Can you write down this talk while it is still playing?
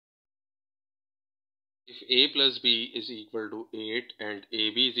If a plus b is equal to 8 and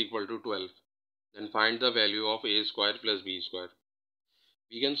ab is equal to 12, then find the value of a² plus b².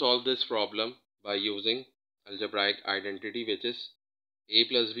 We can solve this problem by using algebraic identity, which is a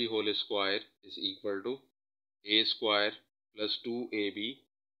plus b whole square is equal to a² plus 2ab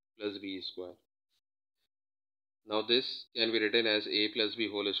plus b². Now this can be written as a plus b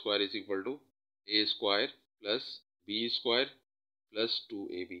whole square is equal to a² plus b² plus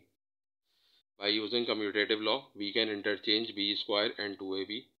 2ab. By using commutative law, we can interchange b² and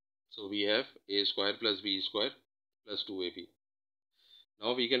 2ab. So we have a² plus b² plus 2ab.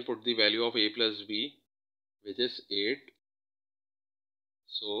 Now we can put the value of a plus b, which is 8.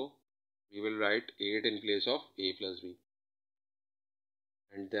 So we will write 8 in place of a plus b.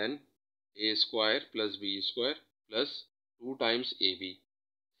 And then a² plus b² plus 2 times ab.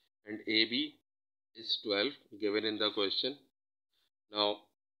 And ab is 12 given in the question. Now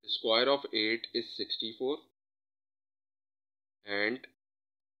the square of 8 is 64 and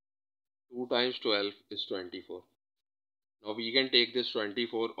 2 times 12 is 24. Now we can take this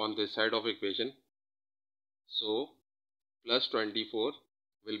 24 on this side of equation. So plus 24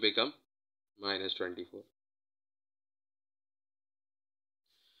 will become minus 24.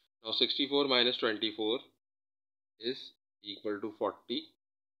 Now 64 minus 24 is equal to 40.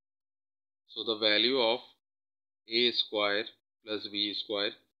 So the value of a² plus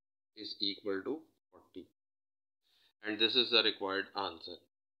b² is equal to 40. And this is the required answer.